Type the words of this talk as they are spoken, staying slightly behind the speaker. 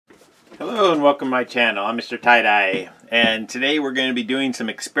Hello and welcome to my channel. I'm MrTieDye, and today we're going to be doing some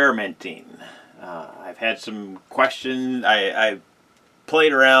experimenting. I've had some questions. I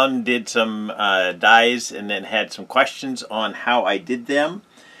played around, did some dyes, and then had some questions on how I did them.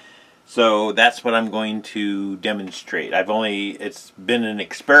 So that's what I'm going to demonstrate. It's been an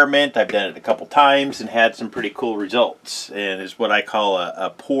experiment. I've done it a couple times and had some pretty cool results. And it's what I call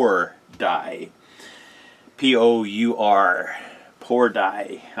a pour dye. P-O-U-R. Pour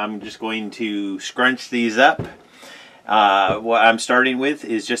dye. I'm just going to scrunch these up. What I'm starting with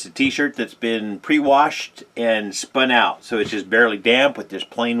is just a t-shirt that's been pre-washed and spun out, so it's just barely damp with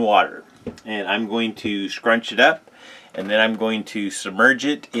just plain water. And I'm going to scrunch it up, and then I'm going to submerge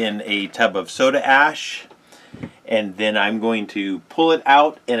it in a tub of soda ash, and then I'm going to pull it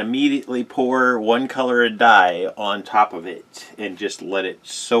out and immediately pour one color of dye on top of it and just let it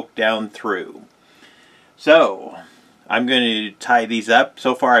soak down through. So I'm going to tie these up.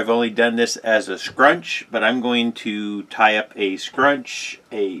 So far I've only done this as a scrunch, but I'm going to tie up a scrunch,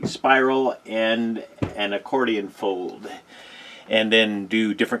 a spiral, and an accordion fold. And then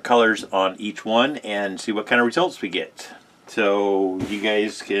do different colors on each one and see what kind of results we get. So you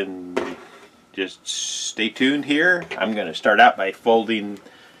guys can just stay tuned here. I'm going to start out by folding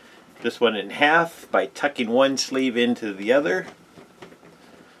this one in half by tucking one sleeve into the other.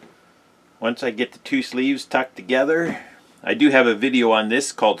 Once I get the two sleeves tucked together, I do have a video on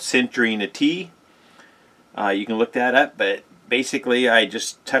this called Centering a Tee. You can look that up, but basically I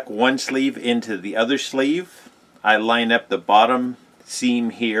just tuck one sleeve into the other sleeve. I line up the bottom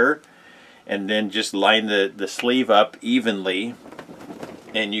seam here and then just line the sleeve up evenly,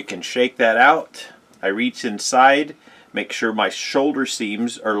 and you can shake that out. I reach inside, make sure my shoulder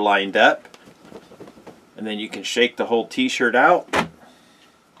seams are lined up, and then you can shake the whole t-shirt out.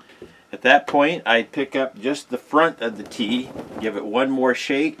 At that point, I pick up just the front of the tee, give it one more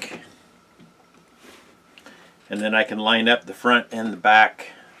shake, and then I can line up the front and the back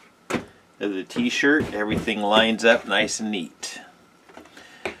of the t-shirt. Everything lines up nice and neat.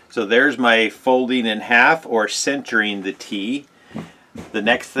 So there's my folding in half or centering the tee. The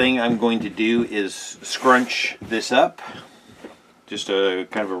next thing I'm going to do is scrunch this up. Just a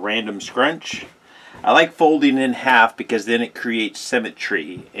kind of a random scrunch. I like folding in half because then it creates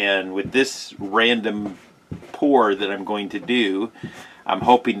symmetry, and with this random pour that I'm going to do, I'm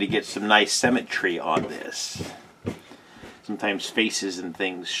hoping to get some nice symmetry on this. Sometimes faces and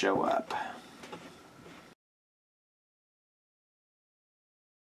things show up.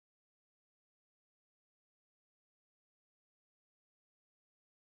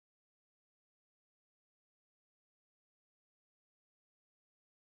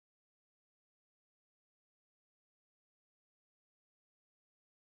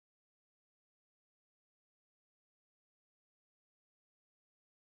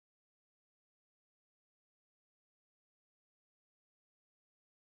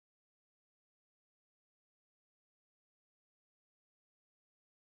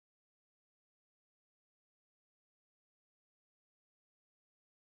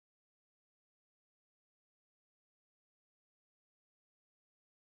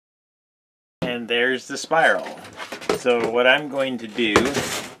 And there's the spiral. So what I'm going to do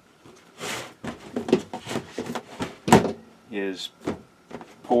is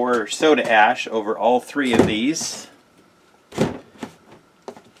pour soda ash over all three of these,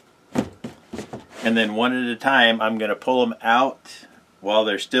 and then one at a time I'm going to pull them out while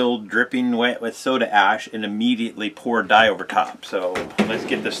they're still dripping wet with soda ash and immediately pour dye over top. So let's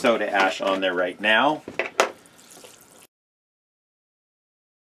get the soda ash on there right now.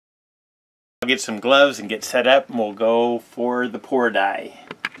 I'll get some gloves and get set up, and we'll go for the pour dye.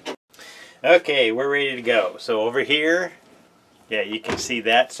 Okay, we're ready to go. So over here, yeah, you can see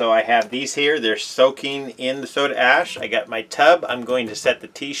that. So I have these here. They're soaking in the soda ash. I got my tub. I'm going to set the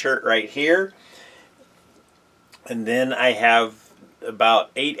t-shirt right here. And then I have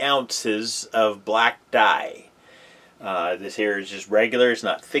about 8 ounces of black dye. This here is just regular. It's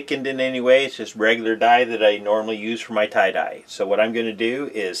not thickened in any way. It's just regular dye that I normally use for my tie-dye. So what I'm going to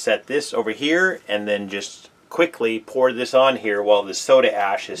do is set this over here and then just quickly pour this on here while the soda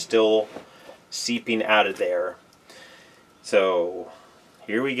ash is still seeping out of there. So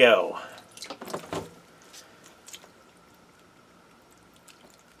here we go.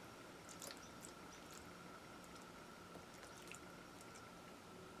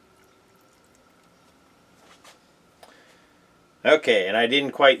 Okay, and I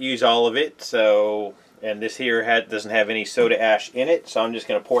didn't quite use all of it, so, and this here doesn't have any soda ash in it, so I'm just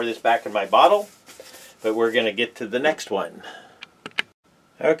going to pour this back in my bottle, but we're going to get to the next one.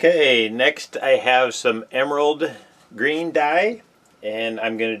 Okay, next I have some emerald green dye. and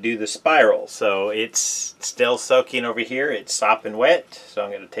I'm going to do the spiral. So it's still soaking over here. It's sopping wet, so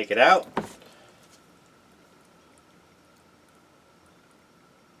I'm going to take it out.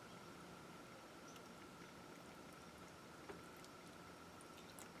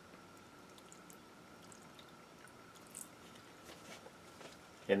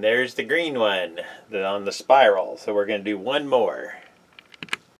 And there's the green one on the spiral. So we're going to do one more.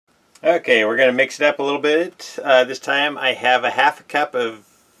 Okay, we're going to mix it up a little bit. This time I have a half a cup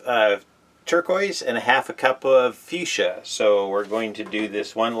of turquoise and a half a cup of fuchsia. So we're going to do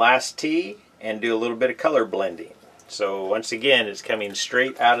this one last tea and do a little bit of color blending. So once again, it's coming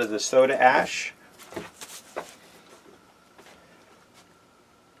straight out of the soda ash.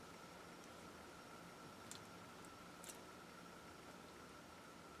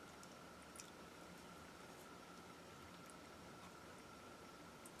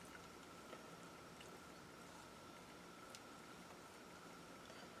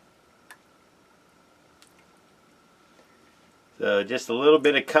 So just a little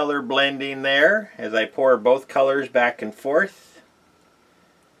bit of color blending there as I pour both colors back and forth.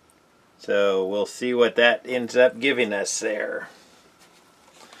 So we'll see what that ends up giving us there.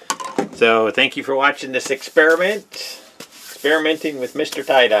 So thank you for watching this experimenting with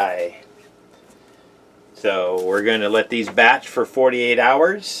MrTieDye. So we're going to let these batch for 48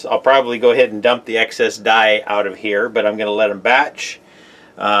 hours. I'll probably go ahead and dump the excess dye out of here, but I'm going to let them batch.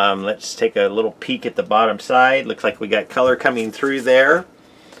 Let's take a little peek at the bottom side. Looks like we got color coming through there.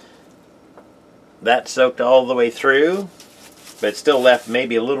 That soaked all the way through, but still left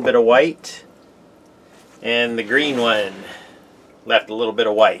maybe a little bit of white. And the green one left a little bit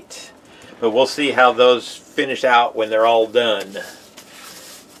of white. But we'll see how those finish out when they're all done.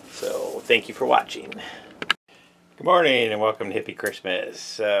 So thank you for watching. Good morning and welcome to Hippie Christmas.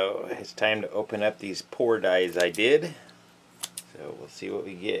 So it's time to open up these pour dyes I did. So we'll see what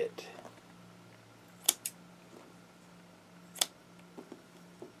we get.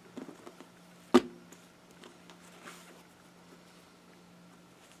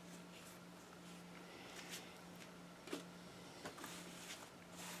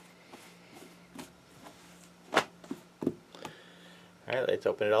 Alright, let's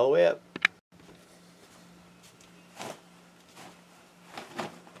open it all the way up.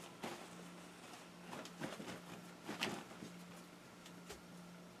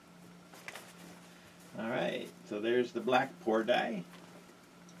 Alright, so there's the black pour dye.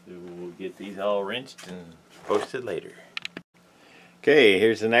 So we'll get these all rinsed and posted later. Okay,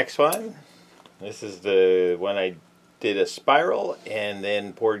 here's the next one. This is the one I did a spiral and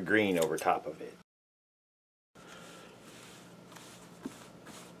then poured green over top of it.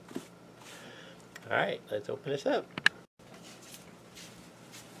 Alright, let's open this up.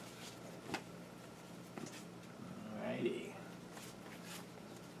 Alrighty.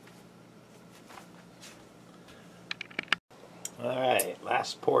 Alright,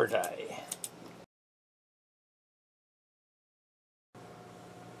 last pour dye.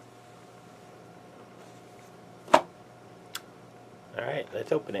 Alright,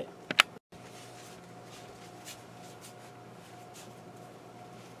 let's open it.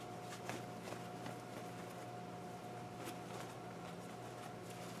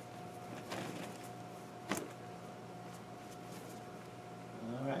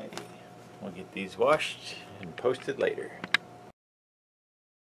 Alrighty, we'll get these washed and posted later.